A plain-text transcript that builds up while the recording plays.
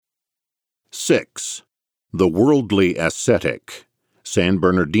6. The Worldly Ascetic, San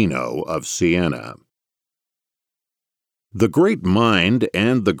Bernardino of Siena. The great mind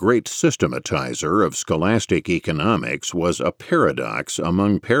and the great systematizer of scholastic economics was a paradox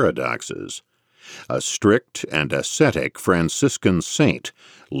among paradoxes. A strict and ascetic Franciscan saint,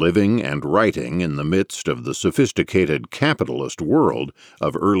 living and writing in the midst of the sophisticated capitalist world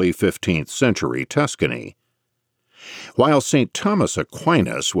of early 15th century Tuscany. While St. Thomas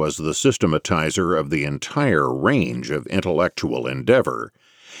Aquinas was the systematizer of the entire range of intellectual endeavor,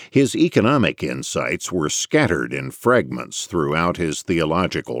 his economic insights were scattered in fragments throughout his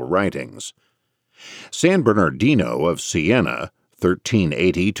theological writings. San Bernardino of Siena,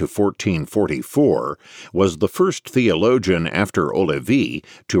 1380 to 1444, was the first theologian after Olivi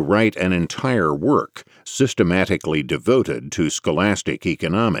to write an entire work systematically devoted to scholastic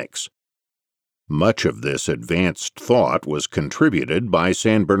economics. Much of this advanced thought was contributed by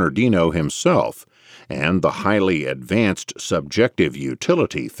San Bernardino himself, and the highly advanced subjective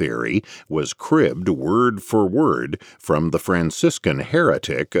utility theory was cribbed word for word from the Franciscan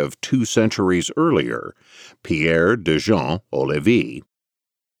heretic of 2 centuries earlier, Pierre de Jean Olivi.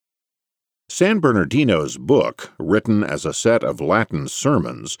 San Bernardino's book, written as a set of Latin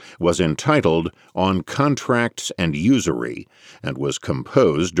sermons, was entitled On Contracts and Usury, and was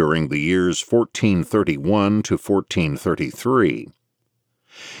composed during the years 1431 to 1433.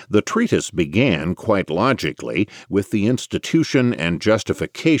 The treatise began, quite logically, with the institution and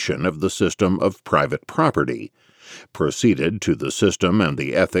justification of the system of private property, proceeded to the system and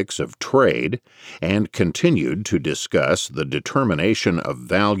the ethics of trade, and continued to discuss the determination of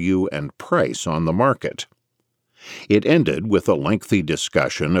value and price on the market. It ended with a lengthy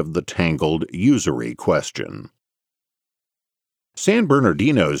discussion of the tangled usury question. San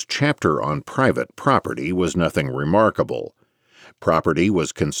Bernardino's chapter on private property was nothing remarkable. Property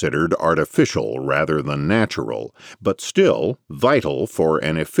was considered artificial rather than natural, but still vital for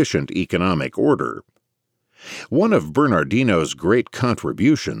an efficient economic order. One of Bernardino's great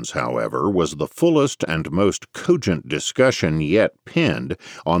contributions, however, was the fullest and most cogent discussion yet penned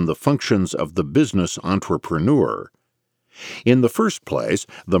on the functions of the business entrepreneur. In the first place,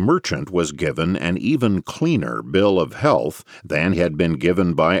 the merchant was given an even cleaner bill of health than had been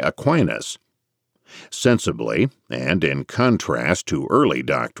given by Aquinas. Sensibly, and in contrast to early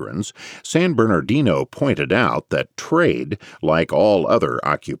doctrines, San Bernardino pointed out that trade, like all other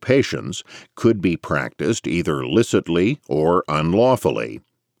occupations, could be practiced either licitly or unlawfully.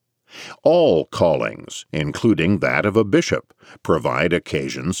 All callings, including that of a bishop, provide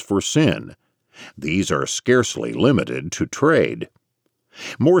occasions for sin. These are scarcely limited to trade.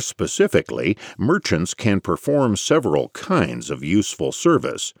 More specifically, merchants can perform several kinds of useful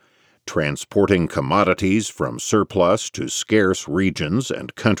service: transporting commodities from surplus to scarce regions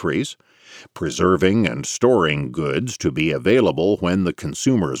and countries, preserving and storing goods to be available when the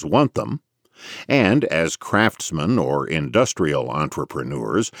consumers want them, and as craftsmen or industrial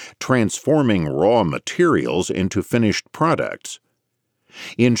entrepreneurs, transforming raw materials into finished products.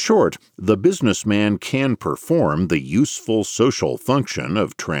 In short, the businessman can perform the useful social function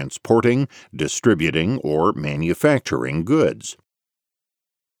of transporting, distributing, or manufacturing goods.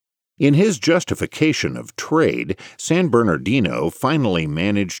 In his justification of trade, San Bernardino finally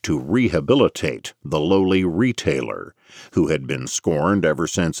managed to rehabilitate the lowly retailer, who had been scorned ever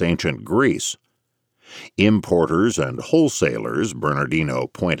since ancient Greece. Importers and wholesalers, Bernardino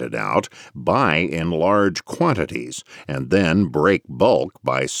pointed out, buy in large quantities and then break bulk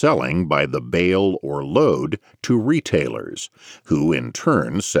by selling by the bale or load to retailers, who in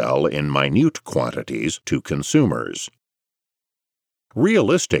turn sell in minute quantities to consumers.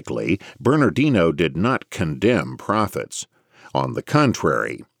 Realistically, Bernardino did not condemn profits. On the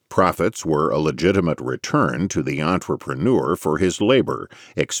contrary, profits were a legitimate return to the entrepreneur for his labor,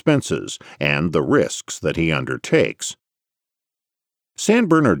 expenses, and the risks that he undertakes. San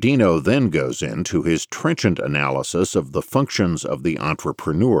Bernardino then goes into his trenchant analysis of the functions of the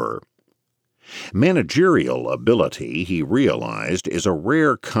entrepreneur. Managerial ability, he realized, is a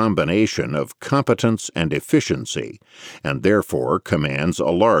rare combination of competence and efficiency, and therefore commands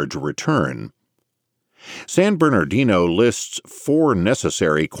a large return. San Bernardino lists 4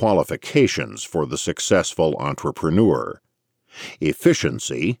 necessary qualifications for the successful entrepreneur: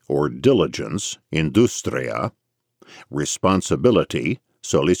 efficiency or diligence, industria; responsibility,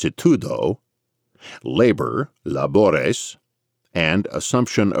 sollicitudo; labor, labores; and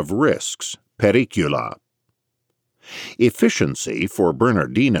assumption of risks, pericula. Efficiency for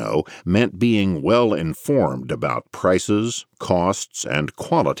Bernardino meant being well informed about prices, costs, and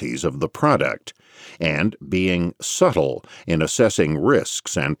qualities of the product, and being subtle in assessing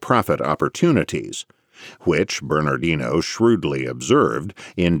risks and profit opportunities, which, Bernardino shrewdly observed,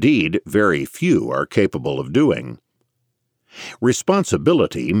 indeed very few are capable of doing.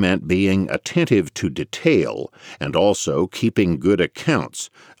 Responsibility meant being attentive to detail and also keeping good accounts,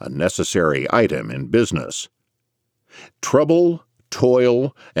 a necessary item in business. Trouble,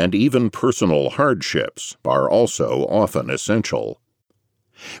 toil, and even personal hardships are also often essential.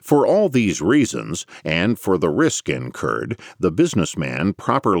 For all these reasons, and for the risk incurred, the businessman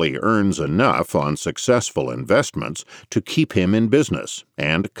properly earns enough on successful investments to keep him in business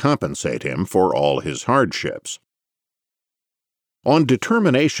and compensate him for all his hardships. On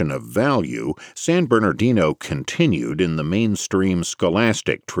determination of value, San Bernardino continued in the mainstream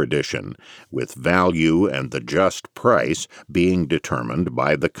scholastic tradition, with value and the just price being determined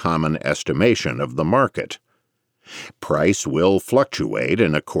by the common estimation of the market. Price will fluctuate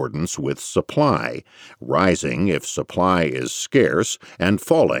in accordance with supply, rising if supply is scarce and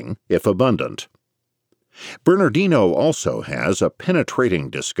falling if abundant. Bernardino also has a penetrating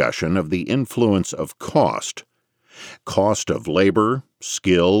discussion of the influence of cost. Cost of labor,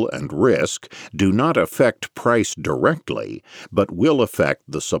 skill, and risk do not affect price directly, but will affect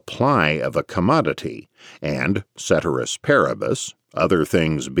the supply of a commodity, and, ceteris paribus, other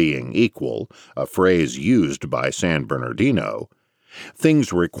things being equal, a phrase used by San Bernardino,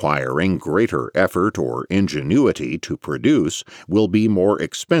 things requiring greater effort or ingenuity to produce will be more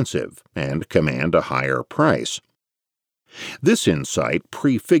expensive and command a higher price. This insight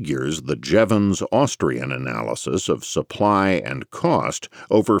prefigures the Jevons Austrian analysis of supply and cost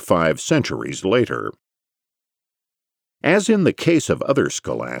over 5 centuries later. As in the case of other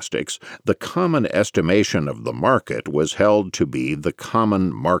scholastics, the common estimation of the market was held to be the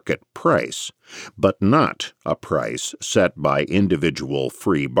common market price, but not a price set by individual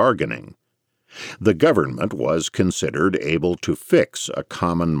free bargaining. The government was considered able to fix a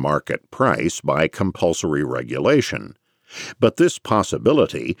common market price by compulsory regulation. But this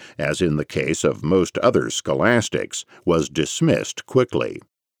possibility, as in the case of most other scholastics, was dismissed quickly.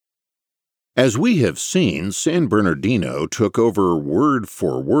 As we have seen, San Bernardino took over word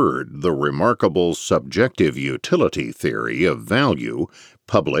for word the remarkable subjective utility theory of value,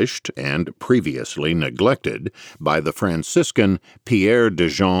 published and previously neglected by the Franciscan Pierre de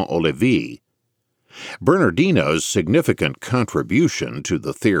Jean Olivier. Bernardino's significant contribution to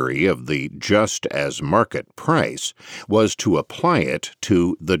the theory of the just as market price was to apply it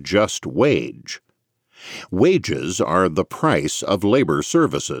to the just wage. Wages are the price of labor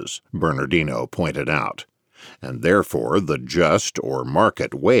services, Bernardino pointed out, and therefore the just or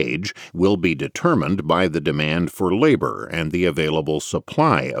market wage will be determined by the demand for labor and the available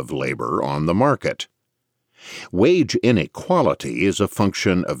supply of labor on the market. Wage inequality is a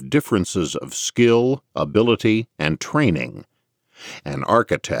function of differences of skill, ability, and training. An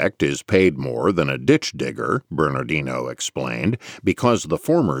architect is paid more than a ditch digger, Bernardino explained, because the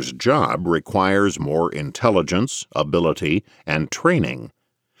former's job requires more intelligence, ability, and training,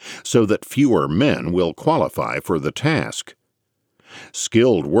 so that fewer men will qualify for the task.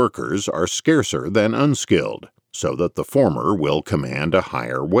 Skilled workers are scarcer than unskilled, so that the former will command a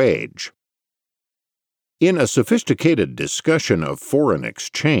higher wage. In a sophisticated discussion of foreign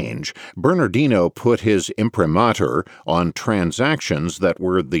exchange, Bernardino put his imprimatur on transactions that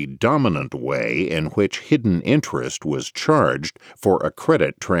were the dominant way in which hidden interest was charged for a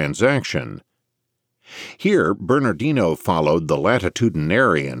credit transaction. Here, Bernardino followed the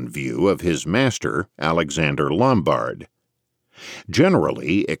latitudinarian view of his master, Alexander Lombard.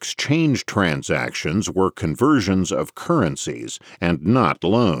 Generally, exchange transactions were conversions of currencies and not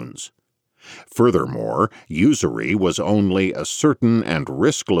loans. Furthermore, usury was only a certain and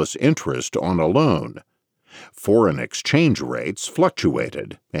riskless interest on a loan. Foreign exchange rates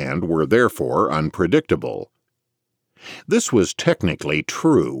fluctuated and were therefore unpredictable. This was technically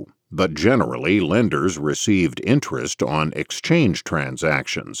true, but generally lenders received interest on exchange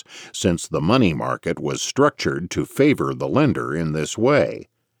transactions, since the money market was structured to favor the lender in this way.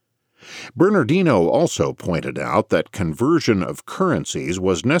 Bernardino also pointed out that conversion of currencies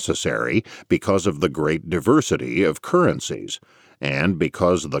was necessary because of the great diversity of currencies, and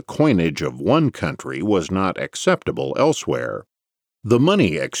because the coinage of one country was not acceptable elsewhere. The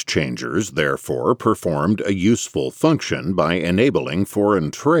money exchangers, therefore, performed a useful function by enabling foreign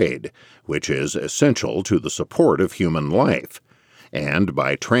trade, which is essential to the support of human life, and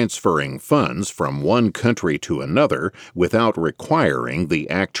by transferring funds from one country to another without requiring the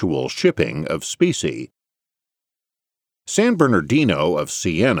actual shipping of specie. San Bernardino of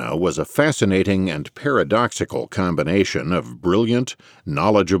Siena was a fascinating and paradoxical combination of brilliant,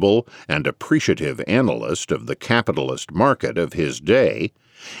 knowledgeable, and appreciative analyst of the capitalist market of his day,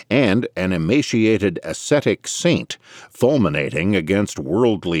 and an emaciated ascetic saint fulminating against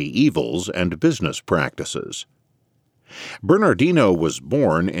worldly evils and business practices. Bernardino was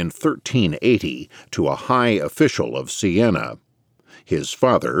born in 1380 to a high official of Siena. His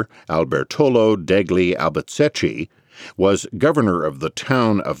father, Albertolo degli Albizecchi, was governor of the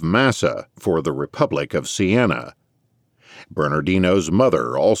town of Massa for the Republic of Siena. Bernardino's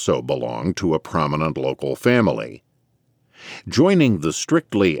mother also belonged to a prominent local family. Joining the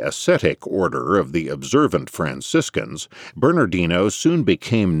strictly ascetic order of the observant Franciscans, Bernardino soon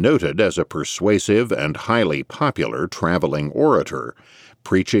became noted as a persuasive and highly popular traveling orator,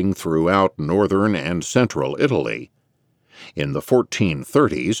 preaching throughout northern and central Italy. In the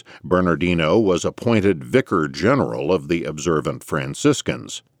 1430s, Bernardino was appointed Vicar General of the observant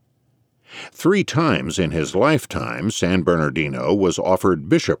Franciscans. 3 times in his lifetime, San Bernardino was offered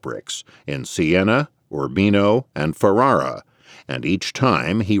bishoprics in Siena, Urbino, and Ferrara, and each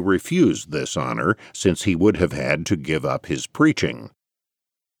time he refused this honor since he would have had to give up his preaching.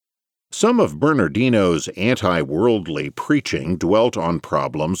 Some of Bernardino's anti-worldly preaching dwelt on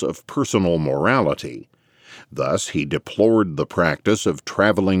problems of personal morality. Thus, he deplored the practice of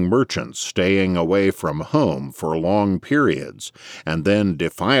traveling merchants staying away from home for long periods, and then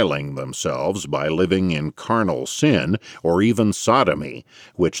defiling themselves by living in carnal sin or even sodomy,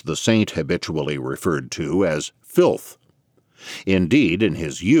 which the saint habitually referred to as filth. Indeed, in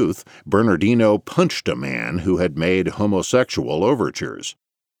his youth, Bernardino punched a man who had made homosexual overtures.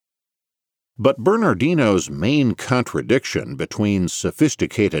 But Bernardino's main contradiction between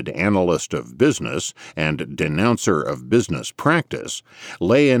sophisticated analyst of business and denouncer of business practice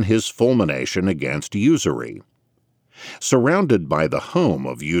lay in his fulmination against usury. Surrounded by the home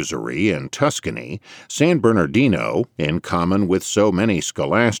of usury in Tuscany, San Bernardino, in common with so many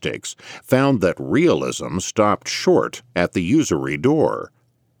scholastics, found that realism stopped short at the usury door.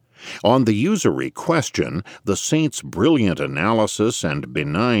 On the usury question, the saint's brilliant analysis and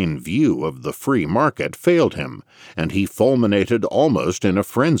benign view of the free market failed him, and he fulminated almost in a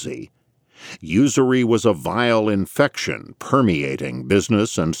frenzy. Usury was a vile infection permeating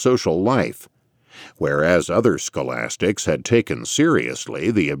business and social life. Whereas other scholastics had taken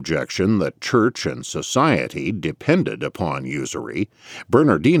seriously the objection that church and society depended upon usury,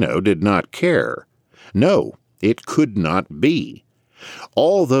 Bernardino did not care. No, it could not be.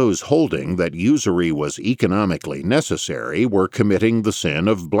 All those holding that usury was economically necessary were committing the sin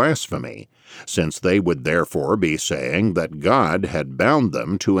of blasphemy, since they would therefore be saying that God had bound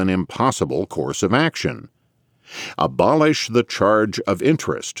them to an impossible course of action. Abolish the charge of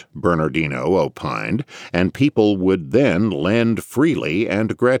interest, Bernardino opined, and people would then lend freely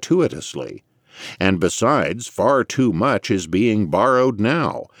and gratuitously. And besides, far too much is being borrowed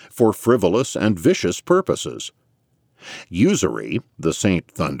now, for frivolous and vicious purposes. Usury, the saint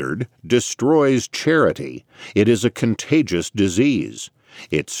thundered, destroys charity. It is a contagious disease.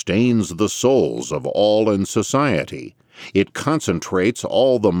 It stains the souls of all in society. It concentrates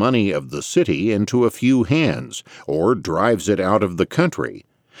all the money of the city into a few hands, or drives it out of the country.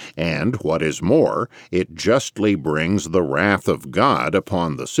 And, what is more, it justly brings the wrath of God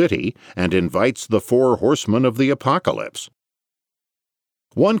upon the city and invites the 4 horsemen of the apocalypse.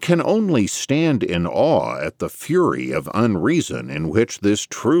 One can only stand in awe at the fury of unreason in which this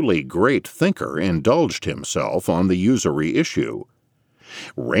truly great thinker indulged himself on the usury issue.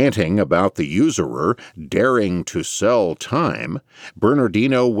 Ranting about the usurer daring to sell time,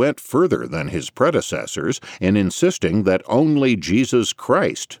 Bernardino went further than his predecessors in insisting that only Jesus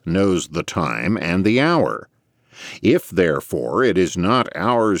Christ knows the time and the hour. If, therefore, it is not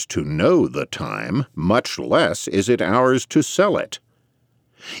ours to know the time, much less is it ours to sell it.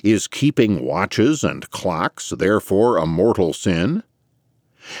 Is keeping watches and clocks, therefore, a mortal sin?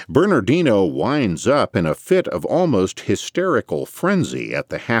 Bernardino winds up in a fit of almost hysterical frenzy at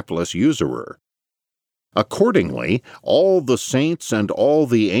the hapless usurer. Accordingly, all the saints and all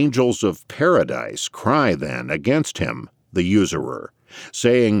the angels of paradise cry then against him, the usurer,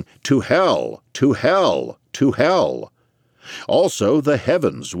 saying, "To hell, to hell, to hell." Also the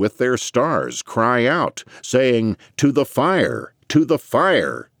heavens with their stars cry out, saying, "To the fire, to the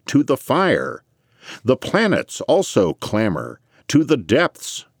fire, to the fire." The planets also clamor, "To the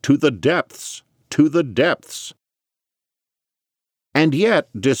depths, to the depths, to the depths." And yet,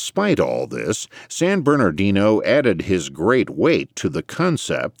 despite all this, San Bernardino added his great weight to the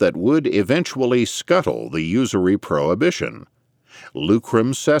concept that would eventually scuttle the usury prohibition: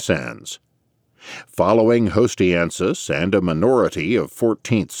 lucrum cessans. Following Hostiensis and a minority of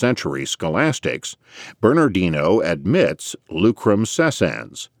 14th century scholastics, Bernardino admits lucrum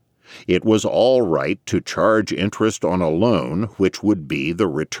cessans. It was all right to charge interest on a loan which would be the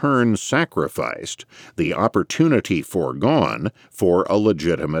return sacrificed, the opportunity foregone for a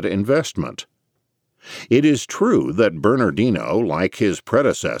legitimate investment. It is true that Bernardino, like his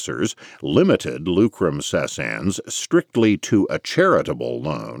predecessors, limited lucrum cessans strictly to a charitable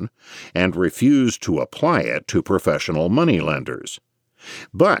loan and refused to apply it to professional moneylenders.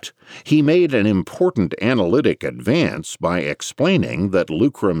 But he made an important analytic advance by explaining that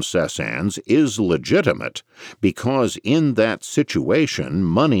lucrum cessans is legitimate because in that situation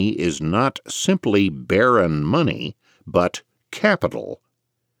money is not simply barren money, but capital.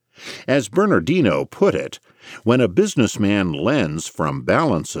 As Bernardino put it, when a businessman lends from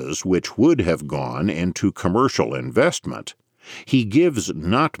balances which would have gone into commercial investment, he gives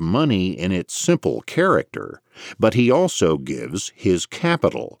not money in its simple character, but he also gives his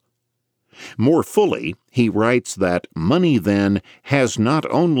capital. More fully, he writes that money then has not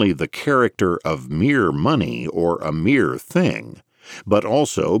only the character of mere money or a mere thing, but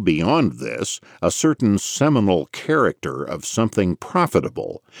also, beyond this, a certain seminal character of something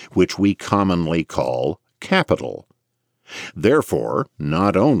profitable, which we commonly call capital. Therefore,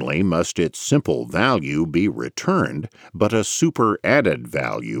 not only must its simple value be returned, but a superadded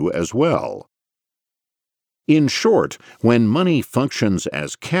value as well. In short, when money functions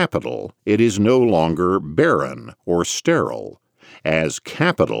as capital, it is no longer barren or sterile. As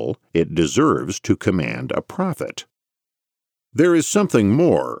capital, it deserves to command a profit. There is something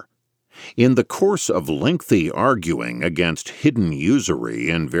more. In the course of lengthy arguing against hidden usury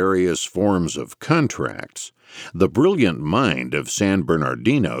in various forms of contracts, the brilliant mind of San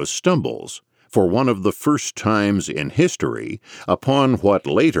Bernardino stumbles, for one of the first times in history, upon what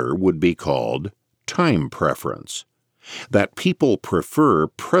later would be called time preference, that people prefer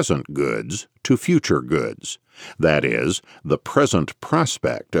present goods to future goods, that is, the present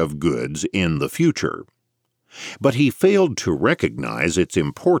prospect of goods in the future. But he failed to recognize its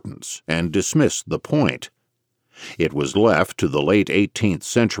importance and dismissed the point. It was left to the late 18th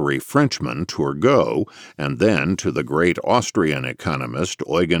century Frenchman Turgot, and then to the great Austrian economist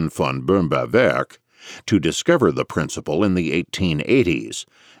Eugen von Böhm-Bawerk, to discover the principle in the 1880s,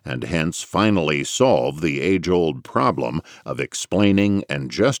 and hence finally solve the age-old problem of explaining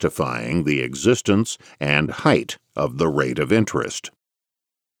and justifying the existence and height of the rate of interest.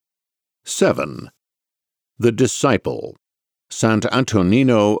 7. The Disciple,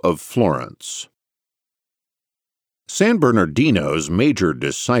 Sant'Antonino of Florence. San Bernardino's major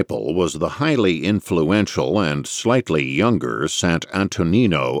disciple was the highly influential and slightly younger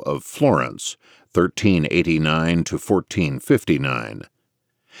Sant'Antonino of Florence, 1389 to 1459.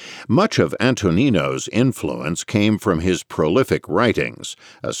 Much of Antonino's influence came from his prolific writings,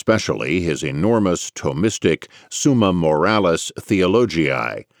 especially his enormous Thomistic Summa Moralis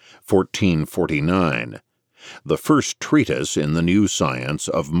Theologiae, 1449. The first treatise in the new science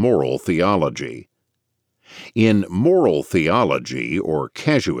of moral theology. In moral theology, or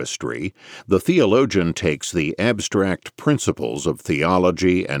casuistry, the theologian takes the abstract principles of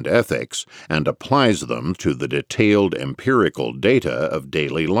theology and ethics and applies them to the detailed empirical data of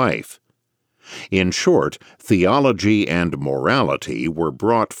daily life. In short, theology and morality were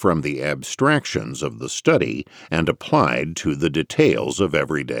brought from the abstractions of the study and applied to the details of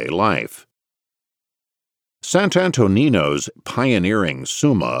everyday life. Sant'Antonino's pioneering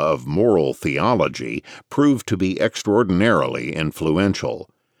Summa of moral theology proved to be extraordinarily influential.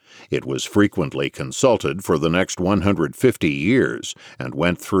 It was frequently consulted for the next 150 years and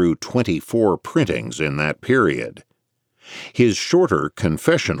went through 24 printings in that period. His shorter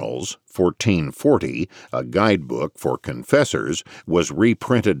Confessionals, 1440, a guidebook for confessors, was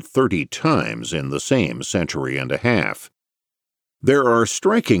reprinted 30 times in the same century and a half. There are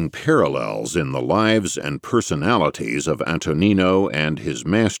striking parallels in the lives and personalities of Antonino and his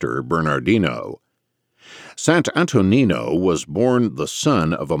master Bernardino. Sant'Antonino was born the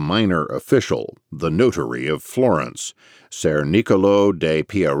son of a minor official, the notary of Florence, Ser Niccolò de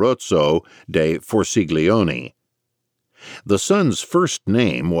Pierozzo de Forciglione. The son's first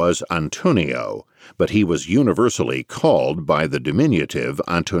name was Antonio, but he was universally called by the diminutive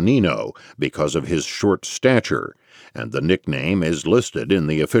Antonino because of his short stature, and the nickname is listed in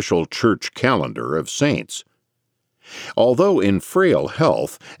the official church calendar of saints. Although in frail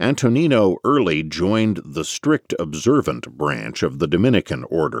health, Antonino early joined the strict observant branch of the Dominican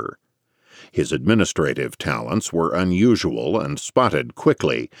order. His administrative talents were unusual and spotted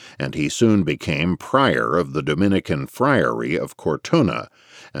quickly, and he soon became prior of the Dominican friary of Cortona,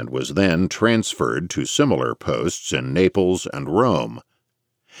 and was then transferred to similar posts in Naples and Rome.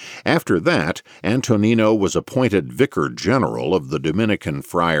 After that, Antonino was appointed Vicar General of the Dominican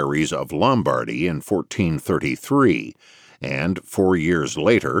Friaries of Lombardy in 1433, and 4 years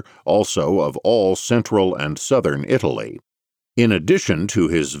later also of all central and southern Italy. In addition to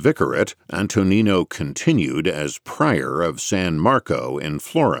his vicariate, Antonino continued as prior of San Marco in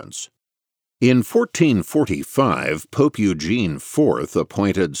Florence. In 1445, Pope Eugene IV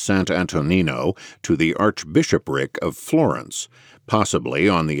appointed Sant Antonino to the Archbishopric of Florence, possibly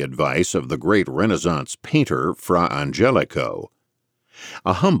on the advice of the great Renaissance painter Fra Angelico.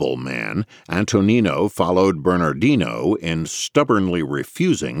 A humble man, Antonino followed Bernardino in stubbornly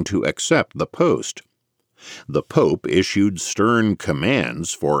refusing to accept the post. The Pope issued stern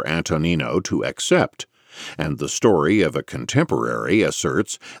commands for Antonino to accept, and the story of a contemporary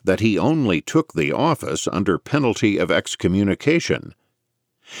asserts that he only took the office under penalty of excommunication.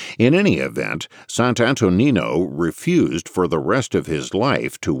 In any event, Sant Antonino refused for the rest of his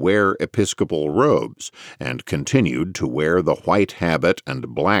life to wear episcopal robes, and continued to wear the white habit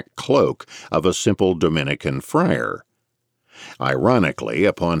and black cloak of a simple Dominican friar. Ironically,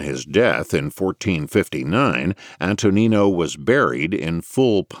 upon his death in 1459, Antonino was buried in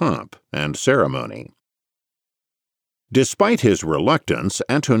full pomp and ceremony. Despite his reluctance,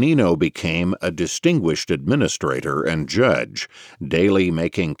 Antonino became a distinguished administrator and judge, daily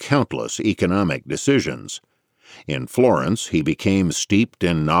making countless economic decisions. In Florence, he became steeped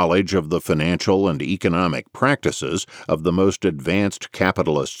in knowledge of the financial and economic practices of the most advanced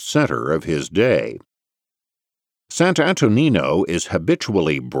capitalist center of his day. Sant Antonino is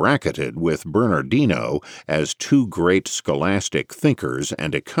habitually bracketed with Bernardino as two great scholastic thinkers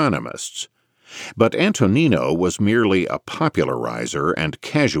and economists. But Antonino was merely a popularizer and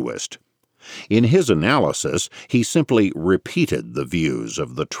casuist. In his analysis, he simply repeated the views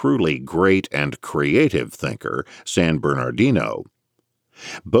of the truly great and creative thinker, San Bernardino.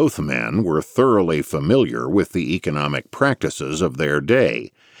 Both men were thoroughly familiar with the economic practices of their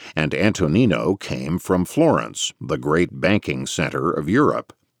day, and Antonino came from Florence, the great banking center of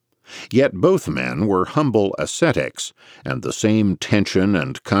Europe. Yet both men were humble ascetics, and the same tension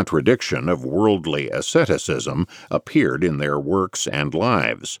and contradiction of worldly asceticism appeared in their works and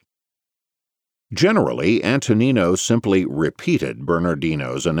lives. Generally, Antonino simply repeated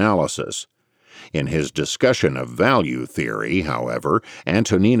Bernardino's analysis. In his discussion of value theory, however,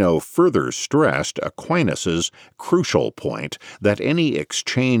 Antonino further stressed Aquinas's crucial point that any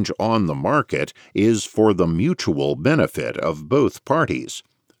exchange on the market is for the mutual benefit of both parties,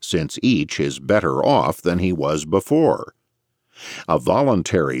 since each is better off than he was before. A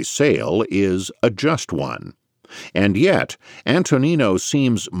voluntary sale is a just one. And yet, Antonino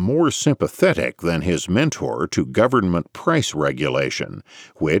seems more sympathetic than his mentor to government price regulation,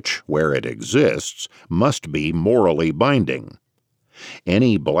 which, where it exists, must be morally binding.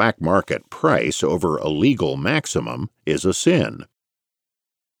 Any black market price over a legal maximum is a sin.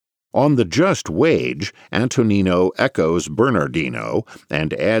 On the just wage, Antonino echoes Bernardino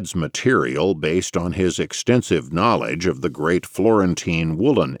and adds material based on his extensive knowledge of the great Florentine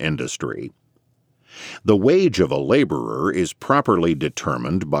woolen industry. The wage of a laborer is properly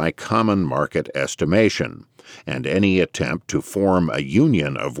determined by common market estimation, and any attempt to form a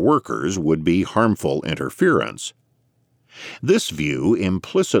union of workers would be harmful interference. This view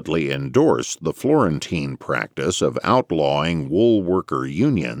implicitly endorsed the Florentine practice of outlawing wool worker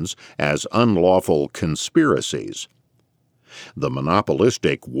unions as unlawful conspiracies. The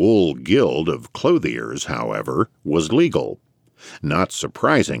monopolistic wool guild of clothiers, however, was legal, not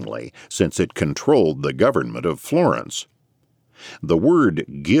surprisingly, since it controlled the government of Florence. The word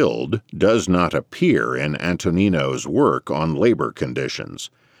guild does not appear in Antonino's work on labor conditions.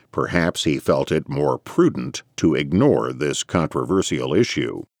 Perhaps he felt it more prudent to ignore this controversial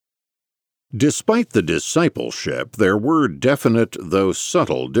issue. Despite the discipleship, there were definite, though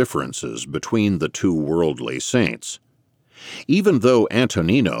subtle, differences between the two worldly saints. Even though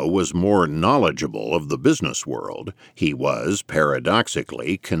Antonino was more knowledgeable of the business world, he was,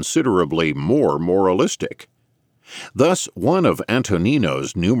 paradoxically, considerably more moralistic. Thus, one of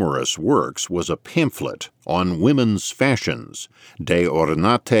Antonino's numerous works was a pamphlet on women's fashions, De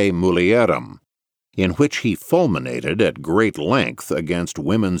Ornate Mulierem, in which he fulminated at great length against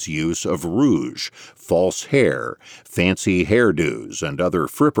women's use of rouge, false hair, fancy hairdos, and other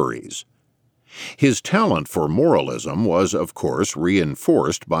fripperies. His talent for moralism was, of course,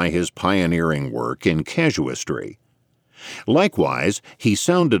 reinforced by his pioneering work in casuistry. Likewise, he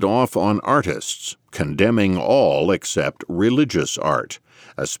sounded off on artists, condemning all except religious art,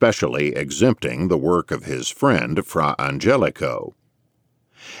 especially exempting the work of his friend Fra Angelico.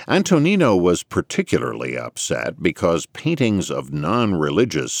 Antonino was particularly upset because paintings of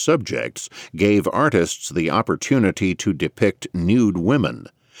non-religious subjects gave artists the opportunity to depict nude women,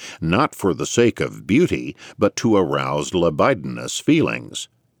 not for the sake of beauty, but to arouse libidinous feelings.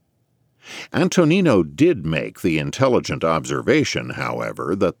 Antonino did make the intelligent observation,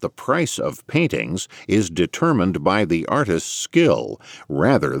 however, that the price of paintings is determined by the artist's skill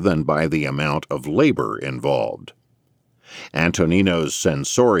rather than by the amount of labor involved. Antonino's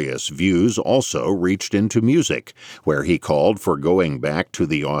censorious views also reached into music, where he called for going back to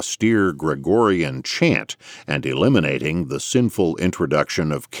the austere Gregorian chant and eliminating the sinful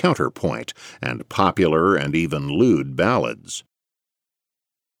introduction of counterpoint and popular and even lewd ballads.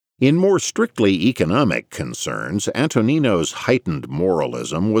 In more strictly economic concerns, Antonino's heightened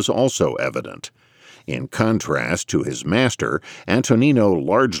moralism was also evident. In contrast to his master, Antonino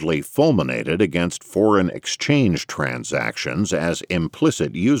largely fulminated against foreign exchange transactions as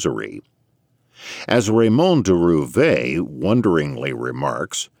implicit usury. As Raymond de Rouvet wonderingly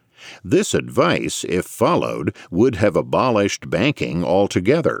remarks, this advice, if followed, would have abolished banking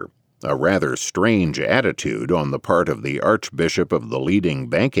altogether, a rather strange attitude on the part of the archbishop of the leading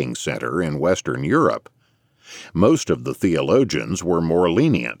banking center in Western Europe. Most of the theologians were more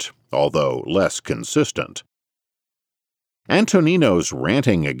lenient, although less consistent. Antonino's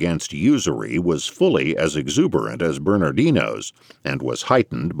ranting against usury was fully as exuberant as Bernardino's, and was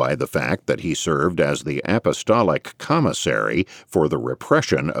heightened by the fact that he served as the apostolic commissary for the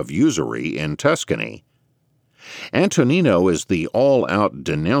repression of usury in Tuscany. Antonino is the all-out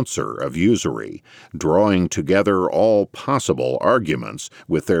denouncer of usury, drawing together all possible arguments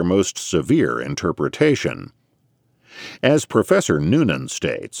with their most severe interpretation. As Professor Noonan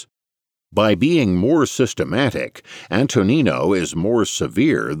states, by being more systematic, Antonino is more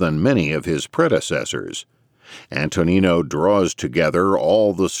severe than many of his predecessors. Antonino draws together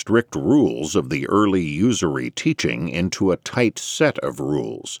all the strict rules of the early usury teaching into a tight set of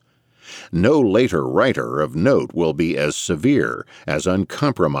rules. No later writer of note will be as severe, as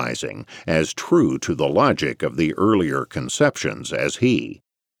uncompromising, as true to the logic of the earlier conceptions as he.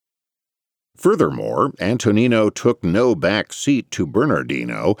 Furthermore, Antonino took no back seat to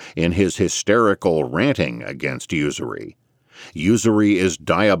Bernardino in his hysterical ranting against usury. Usury is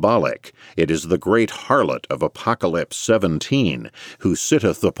diabolic. It is the great harlot of Apocalypse 17, who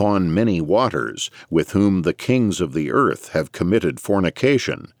sitteth upon many waters, with whom the kings of the earth have committed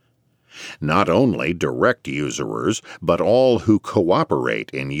fornication. Not only direct usurers, but all who cooperate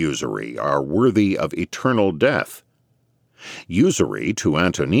in usury are worthy of eternal death. Usury, to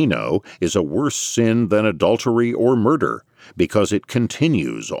Antonino, is a worse sin than adultery or murder, because it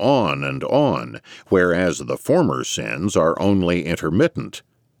continues on and on, whereas the former sins are only intermittent.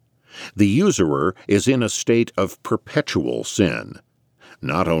 The usurer is in a state of perpetual sin.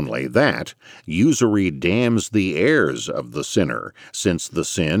 Not only that, usury damns the heirs of the sinner, since the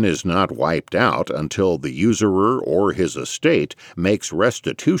sin is not wiped out until the usurer or his estate makes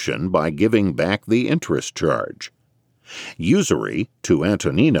restitution by giving back the interest charge. Usury, to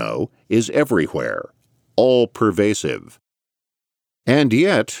Antonino, is everywhere, all-pervasive. And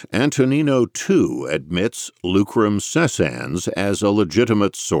yet, Antonino too admits lucrum cessans as a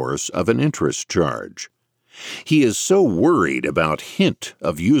legitimate source of an interest charge. He is so worried about hint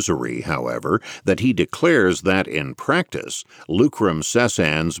of usury, however, that he declares that in practice, lucrum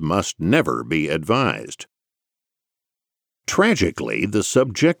cessans must never be advised. Tragically, the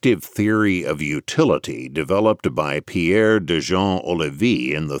subjective theory of utility developed by Pierre de Jean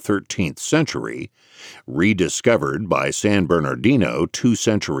Olivier in the 13th century, rediscovered by San Bernardino 2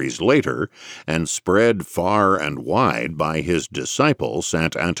 centuries later, and spread far and wide by his disciple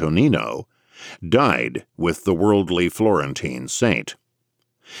Sant Antonino, died with the worldly Florentine saint.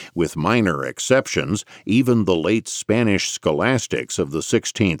 With minor exceptions, even the late Spanish Scholastics of the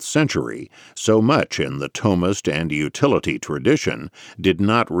 16th century, so much in the Thomist and utility tradition, did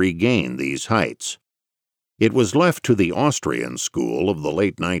not regain these heights. It was left to the Austrian school of the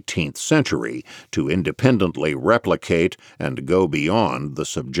late 19th century to independently replicate and go beyond the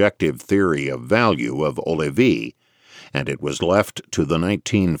subjective theory of value of Olivier, and it was left to the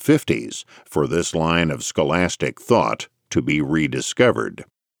 1950s for this line of scholastic thought to be rediscovered.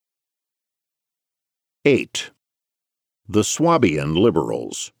 8. The Swabian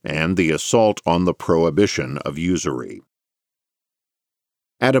liberals and the assault on the prohibition of usury.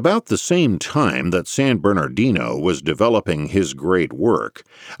 At about the same time that San Bernardino was developing his great work,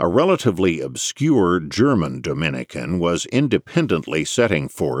 a relatively obscure German Dominican was independently setting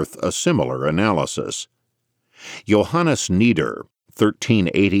forth a similar analysis. Johannes Nieder,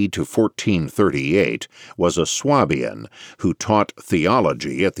 1380 to 1438, was a Swabian who taught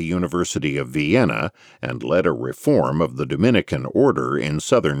theology at the University of Vienna and led a reform of the Dominican order in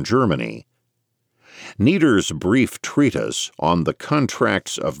southern Germany. Nieder's brief treatise on the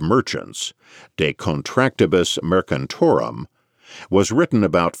contracts of merchants, De Contractibus Mercantorum, was written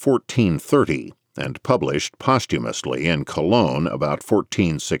about 1430 and published posthumously in Cologne about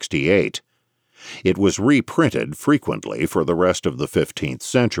 1468. It was reprinted frequently for the rest of the 15th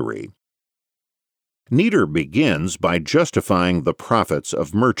century. Nieder begins by justifying the profits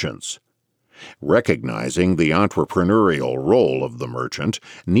of merchants. Recognizing the entrepreneurial role of the merchant,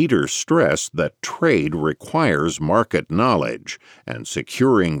 Nieder stressed that trade requires market knowledge, and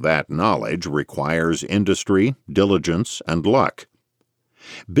securing that knowledge requires industry, diligence, and luck.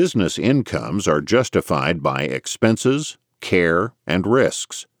 Business incomes are justified by expenses, care, and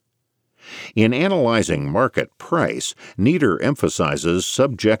risks. In analyzing market price, Nieder emphasizes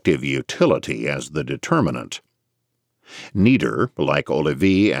subjective utility as the determinant. Nieder, like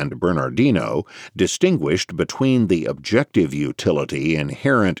Olivier and Bernardino, distinguished between the objective utility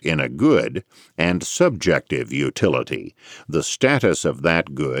inherent in a good and subjective utility, the status of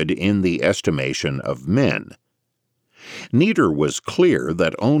that good in the estimation of men. Nieder was clear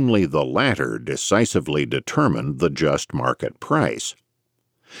that only the latter decisively determined the just market price.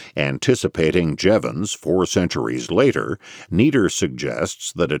 Anticipating Jevons 4 centuries later, Nieder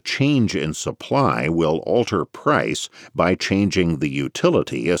suggests that a change in supply will alter price by changing the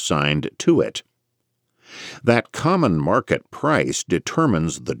utility assigned to it. That common market price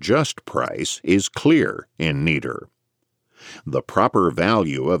determines the just price is clear in Nieder. The proper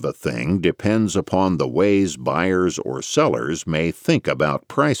value of a thing depends upon the ways buyers or sellers may think about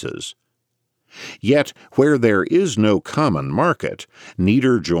prices. Yet, where there is no common market,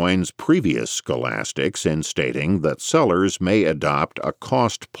 Nieder joins previous scholastics in stating that sellers may adopt a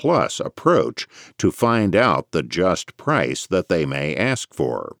cost-plus approach to find out the just price that they may ask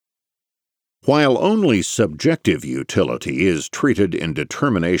for. While only subjective utility is treated in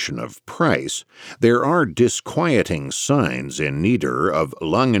determination of price, there are disquieting signs in Nieder of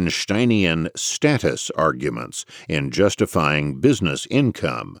Langensteinian status arguments in justifying business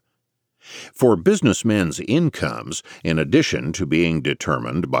income. For businessmen's incomes, in addition to being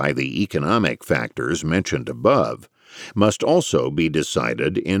determined by the economic factors mentioned above, must also be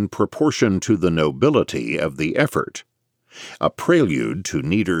decided in proportion to the nobility of the effort, a prelude to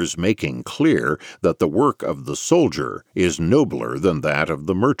Nieder's making clear that the work of the soldier is nobler than that of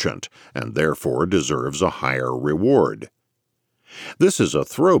the merchant, and therefore deserves a higher reward. This is a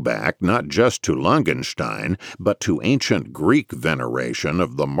throwback not just to Langenstein, but to ancient Greek veneration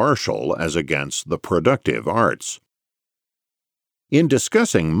of the martial as against the productive arts. In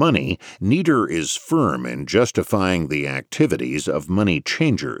discussing money, Nieder is firm in justifying the activities of money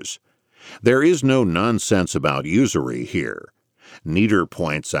changers. There is no nonsense about usury here. Nieder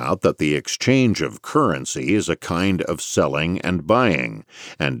points out that the exchange of currency is a kind of selling and buying,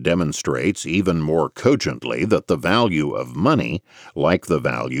 and demonstrates even more cogently that the value of money, like the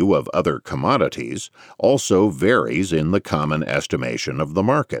value of other commodities, also varies in the common estimation of the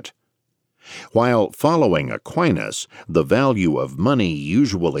market. While following Aquinas, the value of money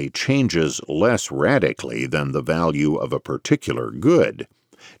usually changes less radically than the value of a particular good,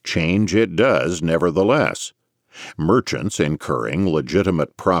 change it does nevertheless, merchants incurring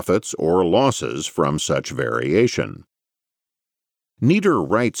legitimate profits or losses from such variation. Nieder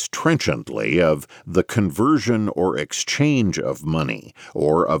writes trenchantly of the conversion or exchange of money,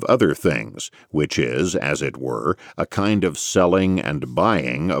 or of other things, which is, as it were, a kind of selling and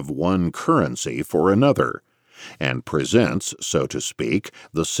buying of one currency for another, and presents, so to speak,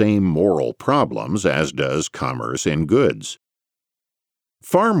 the same moral problems as does commerce in goods.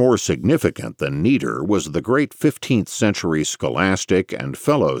 Far more significant than Nieder was the great 15th century scholastic and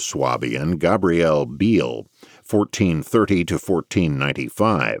fellow Swabian Gabriel Biel, 1430 to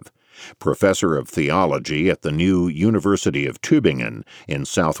 1495, professor of theology at the new University of Tübingen in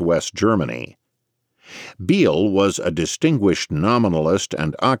southwest Germany. Biel was a distinguished nominalist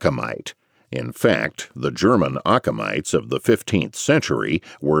and Occamite. In fact, the German Occamites of the 15th century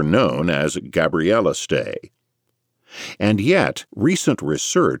were known as Gabrielistae. And yet, recent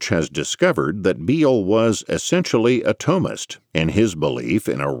research has discovered that Biel was essentially a Thomist in his belief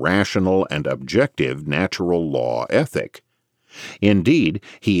in a rational and objective natural law ethic. Indeed,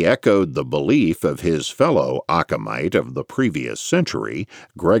 he echoed the belief of his fellow Occamite of the previous century,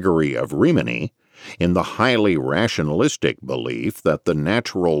 Gregory of Rimini, in the highly rationalistic belief that the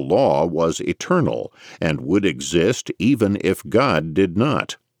natural law was eternal and would exist even if God did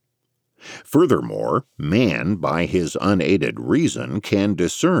not. Furthermore, man, by his unaided reason, can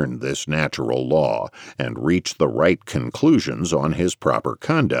discern this natural law and reach the right conclusions on his proper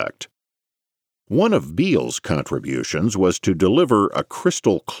conduct. One of Beale's contributions was to deliver a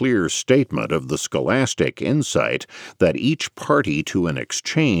crystal-clear statement of the scholastic insight that each party to an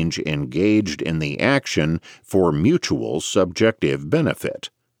exchange engaged in the action for mutual subjective benefit.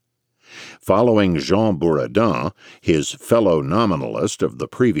 Following Jean Buridan, his fellow nominalist of the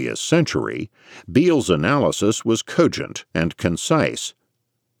previous century, Beale's analysis was cogent and concise.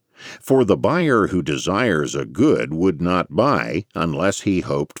 For the buyer who desires a good would not buy unless he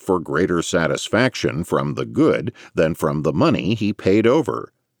hoped for greater satisfaction from the good than from the money he paid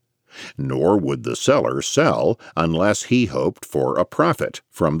over. Nor would the seller sell unless he hoped for a profit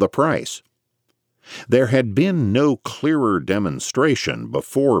from the price. There had been no clearer demonstration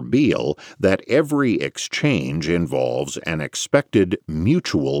before Beale that every exchange involves an expected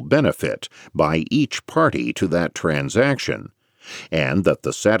mutual benefit by each party to that transaction, and that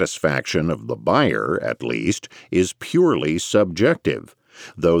the satisfaction of the buyer, at least, is purely subjective,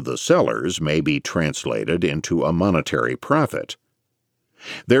 though the seller's may be translated into a monetary profit.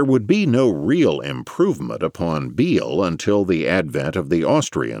 There would be no real improvement upon Beale until the advent of the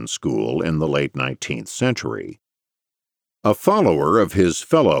Austrian school in the late 19th century. A follower of his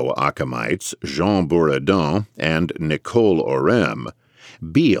fellow Occamites, Jean Buridan and Nicole Orem,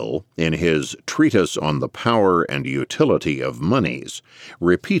 Beale, in his Treatise on the Power and Utility of Moneys,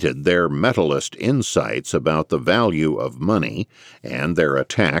 repeated their metalist insights about the value of money and their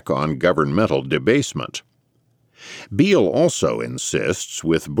attack on governmental debasement. Beale also insists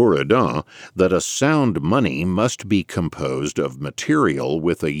with Buridan that a sound money must be composed of material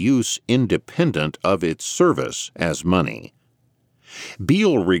with a use independent of its service as money.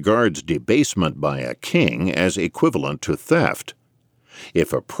 Beale regards debasement by a king as equivalent to theft.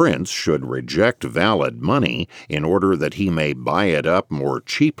 If a prince should reject valid money in order that he may buy it up more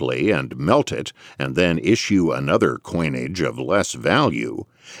cheaply and melt it, and then issue another coinage of less value,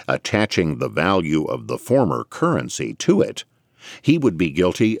 attaching the value of the former currency to it, he would be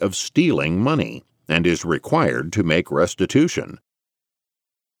guilty of stealing money, and is required to make restitution.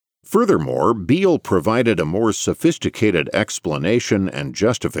 Furthermore, Beale provided a more sophisticated explanation and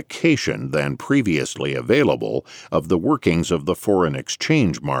justification than previously available of the workings of the foreign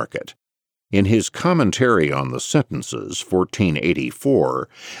exchange market. In his Commentary on the Sentences, 1484,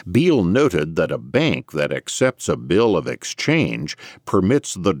 Beale noted that a bank that accepts a bill of exchange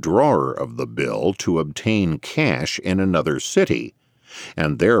permits the drawer of the bill to obtain cash in another city,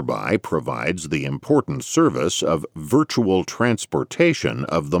 and thereby provides the important service of virtual transportation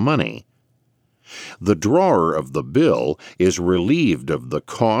of the money. The drawer of the bill is relieved of the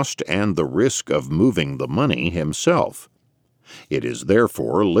cost and the risk of moving the money himself. It is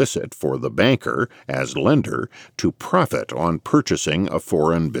therefore licit for the banker, as lender, to profit on purchasing a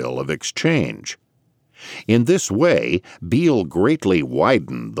foreign bill of exchange. In this way, Beale greatly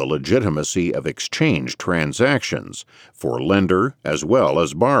widened the legitimacy of exchange transactions, for lender as well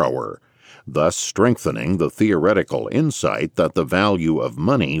as borrower, thus strengthening the theoretical insight that the value of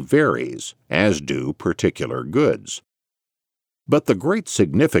money varies, as do particular goods. But the great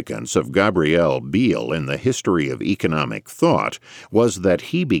significance of Gabriel Beale in the history of economic thought was that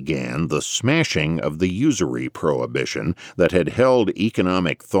he began the smashing of the usury prohibition that had held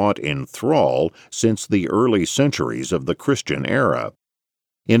economic thought in thrall since the early centuries of the Christian era.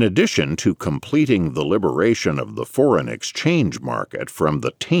 In addition to completing the liberation of the foreign exchange market from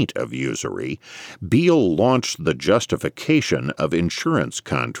the taint of usury, Beale launched the justification of insurance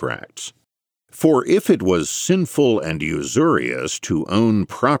contracts. For if it was sinful and usurious to own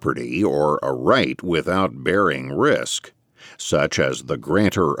property or a right without bearing risk, such as the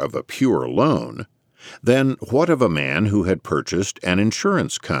grantor of a pure loan, then what of a man who had purchased an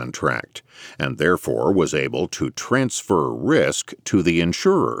insurance contract, and therefore was able to transfer risk to the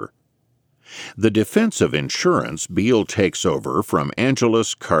insurer? The defense of insurance Beale takes over from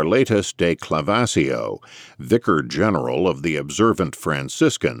Angelus Carletus de Clavasio, Vicar General of the Observant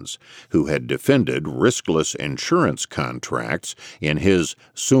Franciscans, who had defended riskless insurance contracts in his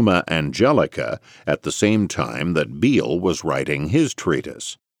Summa Angelica at the same time that Beale was writing his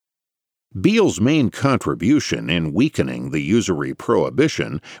treatise. Beale's main contribution in weakening the usury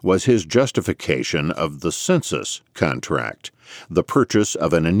prohibition was his justification of the census contract, the purchase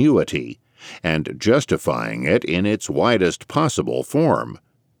of an annuity, and justifying it in its widest possible form.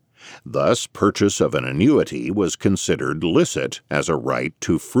 Thus, purchase of an annuity was considered licit as a right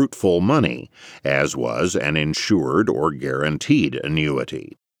to fruitful money, as was an insured or guaranteed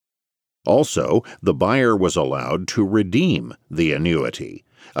annuity. Also, the buyer was allowed to redeem the annuity,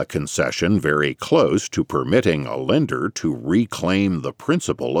 a concession very close to permitting a lender to reclaim the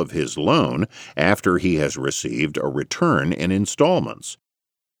principal of his loan after he has received a return in installments.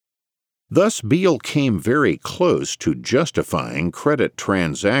 Thus, Beale came very close to justifying credit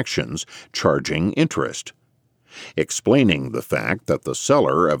transactions charging interest, explaining the fact that the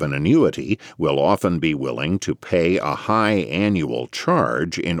seller of an annuity will often be willing to pay a high annual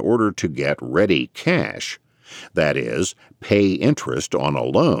charge in order to get ready cash, that is, pay interest on a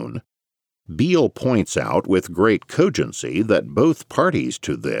loan. Beale points out with great cogency that both parties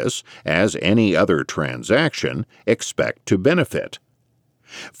to this, as any other transaction, expect to benefit.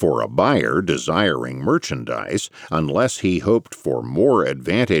 For a buyer desiring merchandise, unless he hoped for more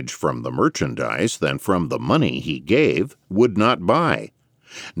advantage from the merchandise than from the money he gave, would not buy.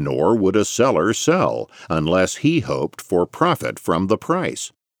 Nor would a seller sell, unless he hoped for profit from the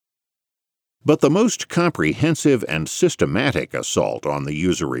price. But the most comprehensive and systematic assault on the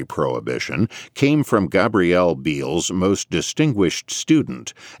usury prohibition came from Gabriel Beale's most distinguished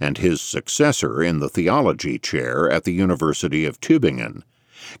student and his successor in the theology chair at the University of Tübingen,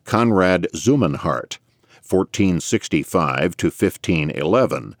 Conrad Zummenhart, 1465 to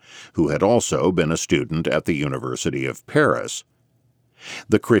 1511, who had also been a student at the University of Paris.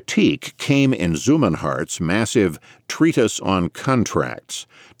 The critique came in Zummenhart's massive Treatise on Contracts,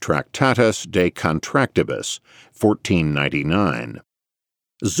 Tractatus de Contractibus, 1499.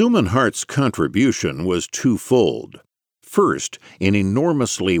 Zummenhart's contribution was twofold. First, in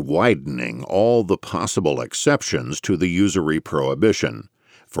enormously widening all the possible exceptions to the usury prohibition,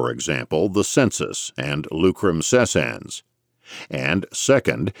 for example, the census and lucrum cessans, and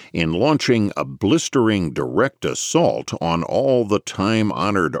second, in launching a blistering direct assault on all the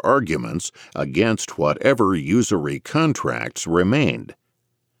time-honored arguments against whatever usury contracts remained.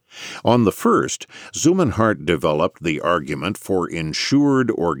 On the first, Zummenhart developed the argument for insured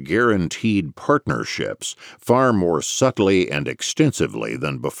or guaranteed partnerships far more subtly and extensively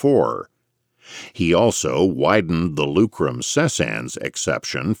than before. He also widened the lucrum cessans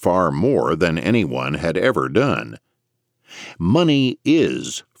exception far more than anyone had ever done. Money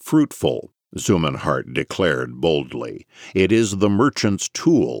is fruitful, Zummenhart declared boldly. It is the merchant's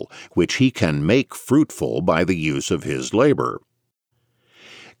tool, which he can make fruitful by the use of his labor.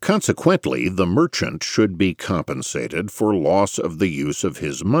 Consequently, the merchant should be compensated for loss of the use of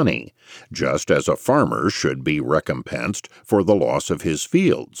his money, just as a farmer should be recompensed for the loss of his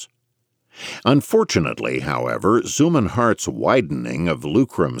fields. Unfortunately, however, Zummenhart's widening of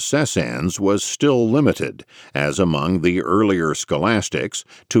lucrum cessans was still limited, as among the earlier scholastics,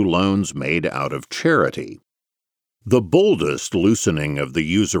 to loans made out of charity. The boldest loosening of the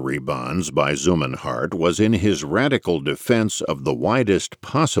usury bonds by Zummenhart was in his radical defense of the widest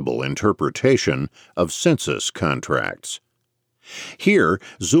possible interpretation of census contracts. Here,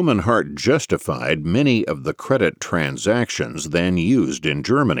 Zummenhart justified many of the credit transactions then used in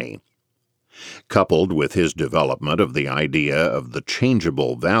Germany. Coupled with his development of the idea of the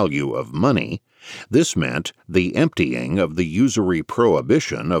changeable value of money, this meant the emptying of the usury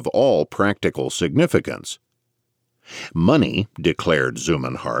prohibition of all practical significance. Money, declared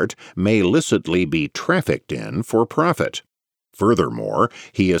Zummenhart, may licitly be trafficked in for profit. Furthermore,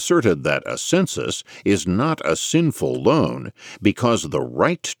 he asserted that a census is not a sinful loan because the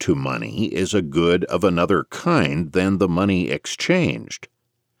right to money is a good of another kind than the money exchanged.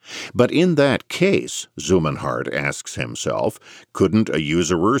 But in that case, Zummenhart asks himself, couldn't a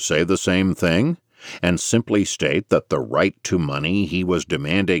usurer say the same thing, and simply state that the right to money he was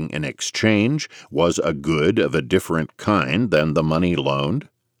demanding in exchange was a good of a different kind than the money loaned?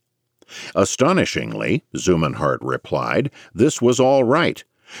 Astonishingly, Zummenhart replied, this was all right,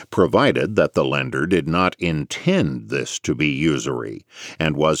 provided that the lender did not intend this to be usury,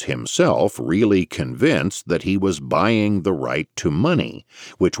 and was himself really convinced that he was buying the right to money,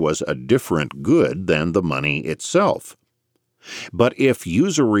 which was a different good than the money itself. But if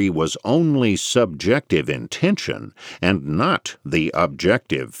usury was only subjective intention and not the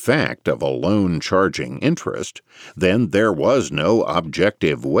objective fact of a loan charging interest, then there was no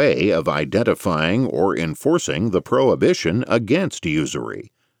objective way of identifying or enforcing the prohibition against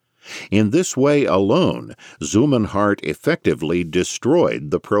usury. In this way alone, Zummenhart effectively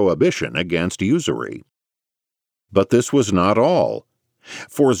destroyed the prohibition against usury. But this was not all.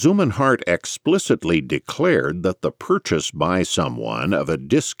 For Zummenhart explicitly declared that the purchase by someone of a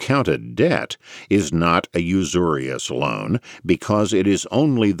discounted debt is not a usurious loan because it is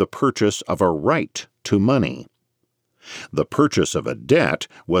only the purchase of a right to money. The purchase of a debt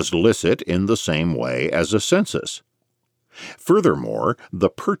was licit in the same way as a census. Furthermore, the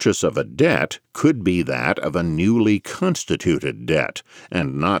purchase of a debt could be that of a newly constituted debt,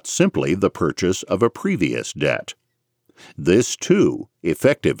 and not simply the purchase of a previous debt. This, too,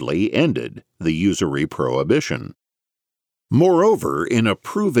 effectively ended the usury prohibition. Moreover, in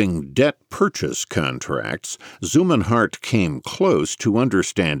approving debt purchase contracts, Zummenhart came close to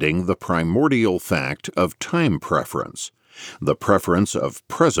understanding the primordial fact of time preference, the preference of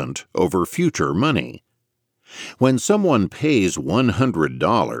present over future money. When someone pays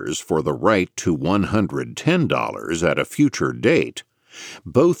 $100 for the right to $110 at a future date,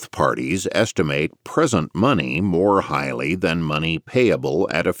 both parties estimate present money more highly than money payable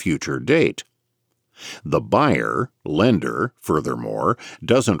at a future date. The buyer, lender, furthermore,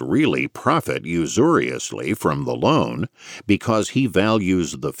 doesn't really profit usuriously from the loan because he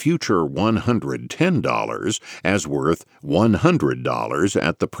values the future $110 as worth $100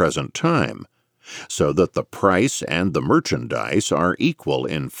 at the present time, so that the price and the merchandise are equal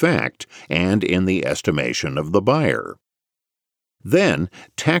in fact and in the estimation of the buyer. Then,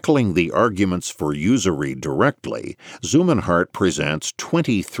 tackling the arguments for usury directly, Zummenhart presents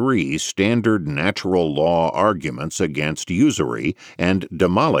 23 standard natural law arguments against usury and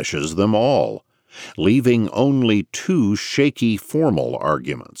demolishes them all, leaving only 2 shaky formal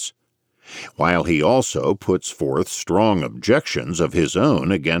arguments, while he also puts forth strong objections of his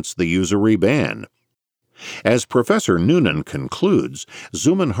own against the usury ban. As Professor Noonan concludes,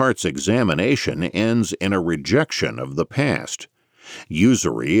 Zummenhart's examination ends in a rejection of the past.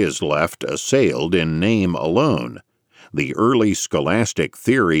 Usury is left assailed in name alone. The early scholastic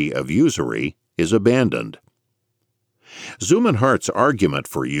theory of usury is abandoned. Zummenhart's argument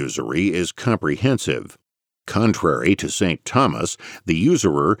for usury is comprehensive. Contrary to St. Thomas, the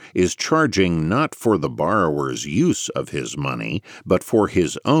usurer is charging not for the borrower's use of his money, but for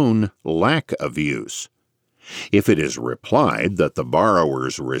his own lack of use. If it is replied that the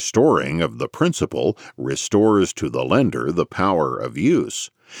borrower's restoring of the principal restores to the lender the power of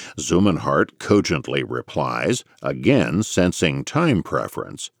use, Zummenhart cogently replies, again sensing time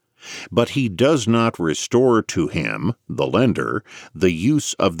preference, but he does not restore to him, the lender, the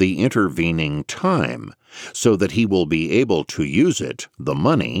use of the intervening time, so that he will be able to use it, the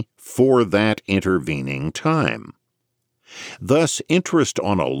money, for that intervening time. Thus, interest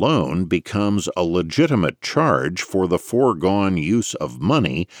on a loan becomes a legitimate charge for the foregone use of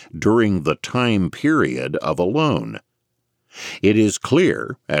money during the time period of a loan. It is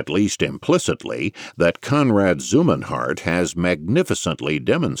clear, at least implicitly, that Conrad Zummenhart has magnificently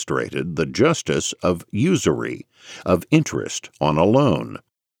demonstrated the justice of usury, of interest on a loan.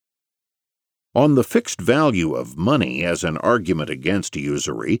 On the fixed value of money as an argument against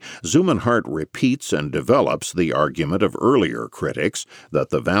usury, Zummenhart repeats and develops the argument of earlier critics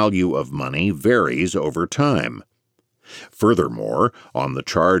that the value of money varies over time. Furthermore, on the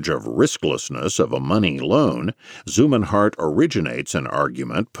charge of risklessness of a money loan, Zummenhart originates an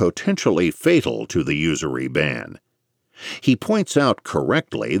argument potentially fatal to the usury ban. He points out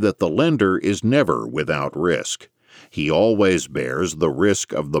correctly that the lender is never without risk. He always bears the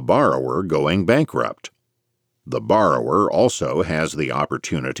risk of the borrower going bankrupt. The borrower also has the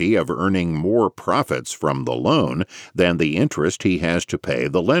opportunity of earning more profits from the loan than the interest he has to pay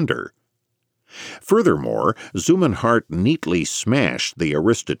the lender. Furthermore, Zummenhart neatly smashed the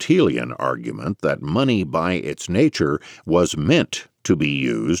Aristotelian argument that money by its nature was meant to be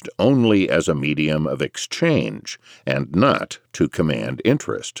used only as a medium of exchange and not to command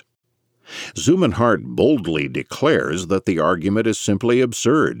interest. Zummenhart boldly declares that the argument is simply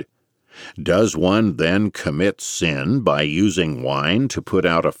absurd. Does one then commit sin by using wine to put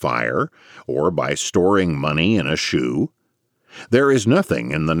out a fire, or by storing money in a shoe? There is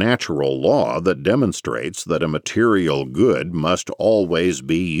nothing in the natural law that demonstrates that a material good must always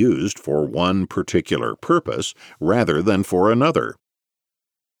be used for one particular purpose rather than for another.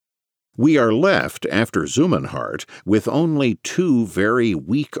 We are left, after Zummenhart, with only 2 very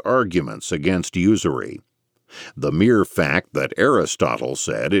weak arguments against usury. The mere fact that Aristotle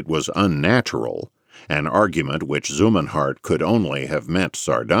said it was unnatural, an argument which Zummenhart could only have meant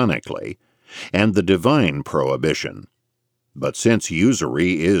sardonically, and the divine prohibition. But since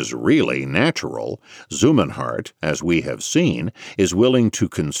usury is really natural, Zummenhart, as we have seen, is willing to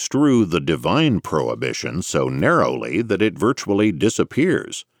construe the divine prohibition so narrowly that it virtually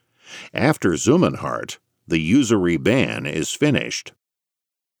disappears. After Zummenhart, the usury ban is finished.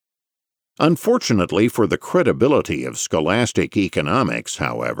 Unfortunately for the credibility of scholastic economics,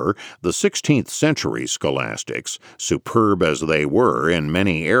 however, the 16th century scholastics, superb as they were in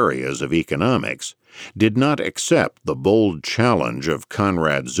many areas of economics, did not accept the bold challenge of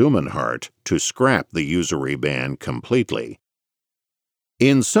Konrad Zummenhart to scrap the usury ban completely.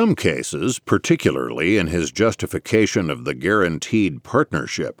 In some cases, particularly in his justification of the guaranteed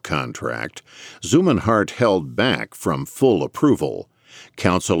partnership contract, Zummenhart held back from full approval,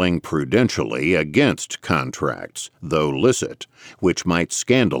 counseling prudentially against contracts, though licit, which might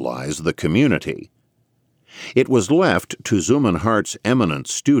scandalize the community. It was left to Zummenhart's eminent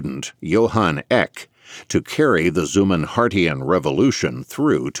student, Johann Eck, to carry the Zummenhartian revolution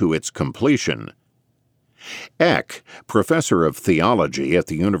through to its completion. Eck, professor of theology at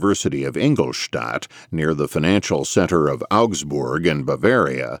the University of Ingolstadt, near the financial center of Augsburg in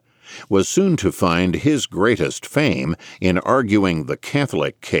Bavaria, was soon to find his greatest fame in arguing the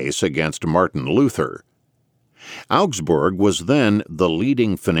Catholic case against Martin Luther. Augsburg was then the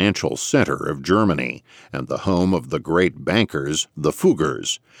leading financial center of Germany and the home of the great bankers, the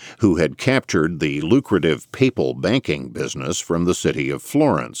Fuggers, who had captured the lucrative papal banking business from the city of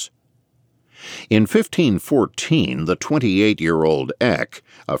Florence. In 1514, the 28-year-old Eck,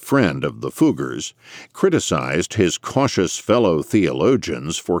 a friend of the Fuggers, criticized his cautious fellow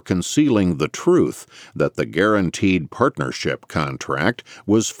theologians for concealing the truth that the guaranteed partnership contract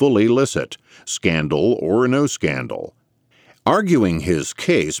was fully licit, scandal or no scandal. Arguing his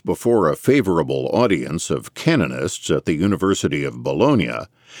case before a favorable audience of canonists at the University of Bologna,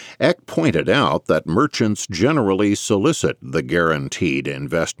 Eck pointed out that merchants generally solicit the guaranteed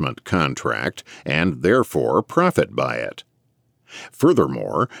investment contract and therefore profit by it.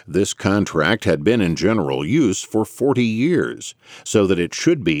 Furthermore, this contract had been in general use for 40 years, so that it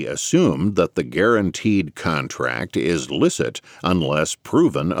should be assumed that the guaranteed contract is licit unless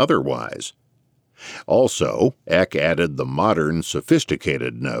proven otherwise. Also, Eck added the modern,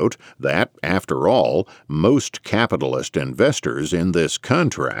 sophisticated note that, after all, most capitalist investors in this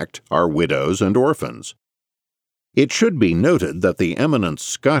contract are widows and orphans. It should be noted that the eminent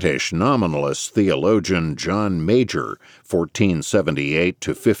Scottish nominalist theologian John Major, 1478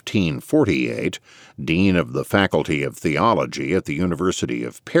 to 1548, dean of the Faculty of Theology at the University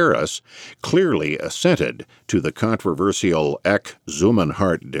of Paris, clearly assented to the controversial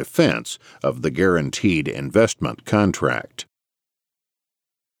Eck-Zummenhart defense of the guaranteed investment contract.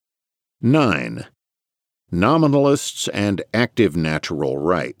 9. Nominalists and active natural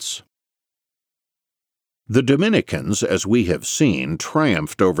rights. The Dominicans, as we have seen,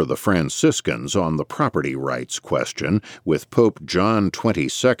 triumphed over the Franciscans on the property rights question with Pope John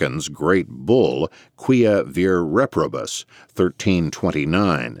XXII's great bull, Quia Vir Reprobus,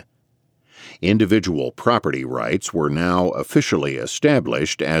 1329. Individual property rights were now officially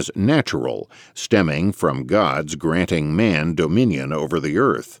established as natural, stemming from God's granting man dominion over the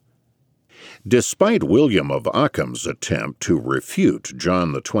earth. Despite William of Occam's attempt to refute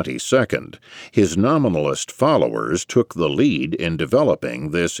John XXII, his nominalist followers took the lead in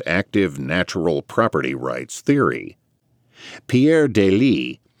developing this active natural property rights theory. Pierre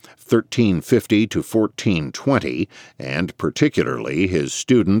Delis, 1350 to 1420, and particularly his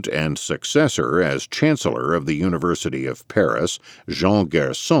student and successor as Chancellor of the University of Paris, Jean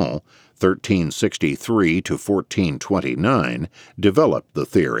Gerson, 1363 to 1429, developed the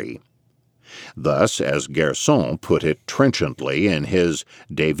theory. Thus, as Gerson put it trenchantly in his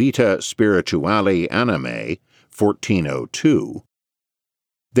De Vita Spirituale Animae, 1402,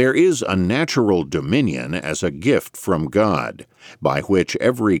 there is a natural dominion as a gift from God, by which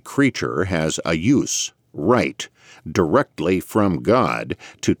every creature has a use, right, directly from God,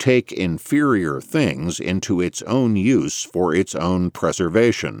 to take inferior things into its own use for its own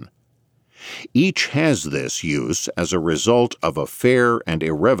preservation. Each has this use as a result of a fair and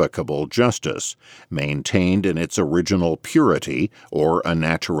irrevocable justice, maintained in its original purity or a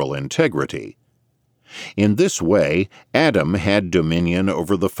natural integrity. In this way, Adam had dominion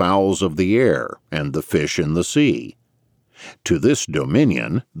over the fowls of the air and the fish in the sea. To this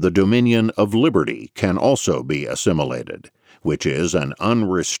dominion, the dominion of liberty can also be assimilated, which is an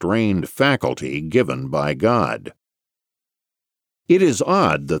unrestrained faculty given by God. It is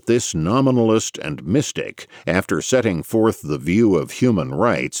odd that this nominalist and mystic, after setting forth the view of human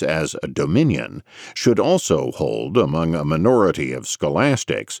rights as a dominion, should also hold among a minority of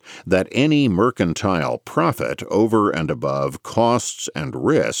scholastics that any mercantile profit over and above costs and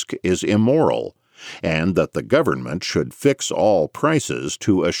risk is immoral, and that the government should fix all prices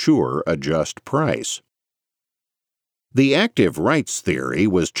to assure a just price. The active rights theory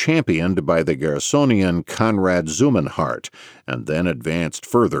was championed by the Gersonian Konrad Zummenhart and then advanced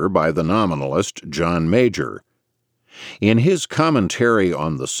further by the nominalist John Major. In his commentary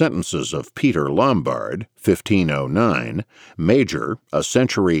on the sentences of Peter Lombard, 1509, Major, a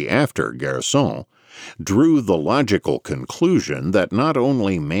century after Gerson, drew the logical conclusion that not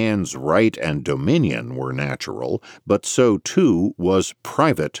only man's right and dominion were natural, but so too was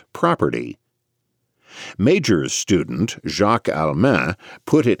private property. Major's student, Jacques Almain,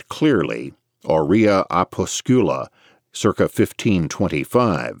 put it clearly, Aurea Opuscula, circa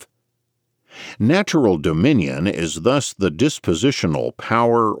 1525. Natural dominion is thus the dispositional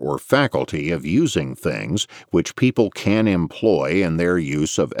power or faculty of using things which people can employ in their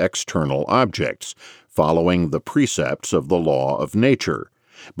use of external objects, following the precepts of the law of nature,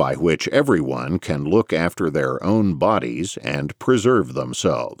 by which everyone can look after their own bodies and preserve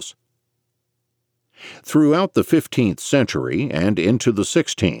themselves. Throughout the 15th century and into the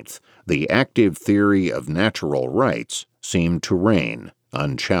 16th, the active theory of natural rights seemed to reign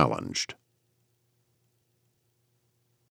unchallenged.